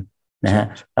นนะฮะ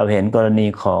เราเห็นกรณี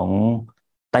ของ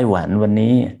ไต้หวันวัน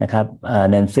นี้นะครับ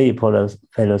แนนซี่เ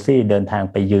พโลซีเดินทาง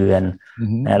ไปเยือน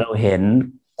นะเราเห็น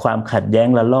ความขัดแย้ง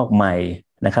ระลอกใหม่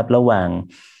นะครับระหว่าง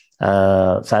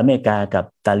สหรัฐอเมริกากับ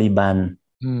ตาลิบัน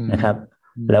นะครับ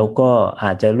แล้วก็อ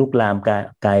าจจะลุกลาม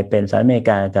กลายเป็นสหรัฐอเมริ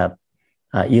กากับ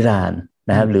อิหร่าน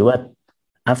นะครับหรือว่า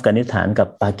อัฟกานิสถานกับ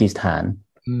ปากีสถาน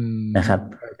นะครับ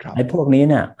ไอ้พวกนี้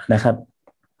เนี่ยนะครับ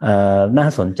น่า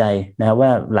สนใจนะว่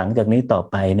าหลังจากนี้ต่อ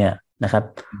ไปเนี่ยนะครับ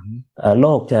โล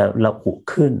กจะระอุ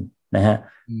ขึ้นนะฮะ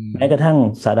แม้กระทั่ง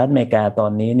สหรัฐอเมริกาตอ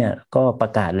นนี้เนี่ยก็ปร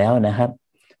ะกาศแล้วนะครับ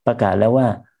ประกาศแล้วว่า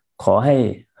ขอให้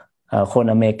คน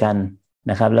อเมริกัน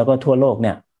นะครับแล้วก็ทั่วโลกเ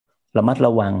นี่ยระมัดร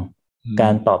ะวังกา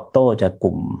รตอบโต้จากก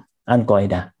ลุ่มอัลกออิ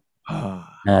ดะ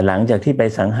หลังจากที่ไป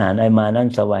สังหารไอมานัน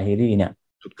ซาวาฮิรีเนี่ย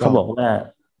เขาบอกว่า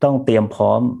ต้องเตรียมพ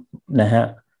ร้อมนะฮะ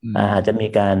อาจจะมี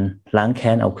การล้างแ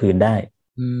ค้นเอาคืนได้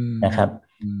นะครับ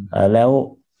แล้ว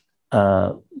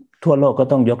ทั่วโลกก็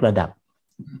ต้องยกระดับ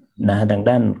นะทาง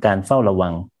ด้านการเฝ้าระวั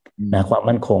งนะความ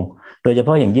มั่นคงโดยเฉพ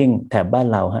าะอย่างยิ่งแถบบ้าน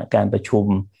เราฮะการประชุม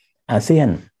อาเซียน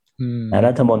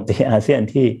รัฐมนตรีอาเซียน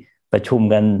ที่ประชุม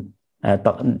กันต่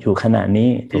ออยู่ขณะนี้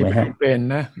ถูกไหมฮะเป็น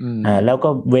นะแล้วก็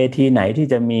เวทีไหนที่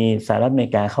จะมีสหรัฐอเม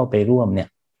ริกาเข้าไปร่วมเนี่ย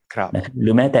นะหรื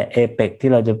อแม้แต่เอเปก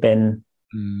ที่เราจะเป็น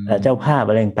เจ้าภาพ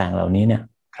อะไรต่างๆเหล่านี้เนี่ย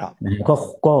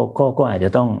ก็อาจจ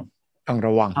ะต้องร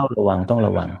ะวังต้องร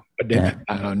ะวังประเด็น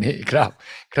ต่างๆเหล่านี้ครับ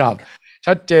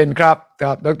ชัดเจนครับ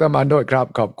ดร.มาโนดครับ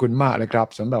ขอบคุณมากเลยครับ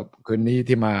สำหรับคืนนี้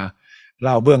ที่มาเ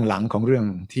ล่าเบื้องหลังของเรื่อง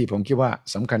ที่ผมคิดว่า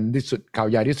สำคัญที่สุดข่าว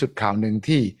ใหญ่ที่สุดข่าวหนึ่ง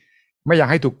ที่ไม่อยาก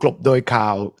ให้ถูกกลบโดยข่า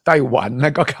วไต้หวันและ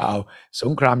ก็ข่าวส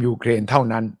งครามยูเครนเท่า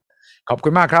นั้นขอบคุ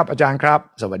ณมากครับอาจารย์ครับ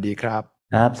สวัสดีครับ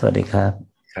ครับสวัสดีครับ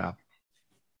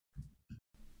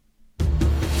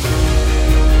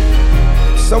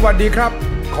สวัสดีครับ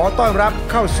ขอต้อนรับ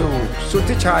เข้าสู่สุท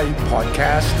ธิชัยพอดแค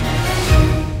ส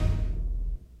ต์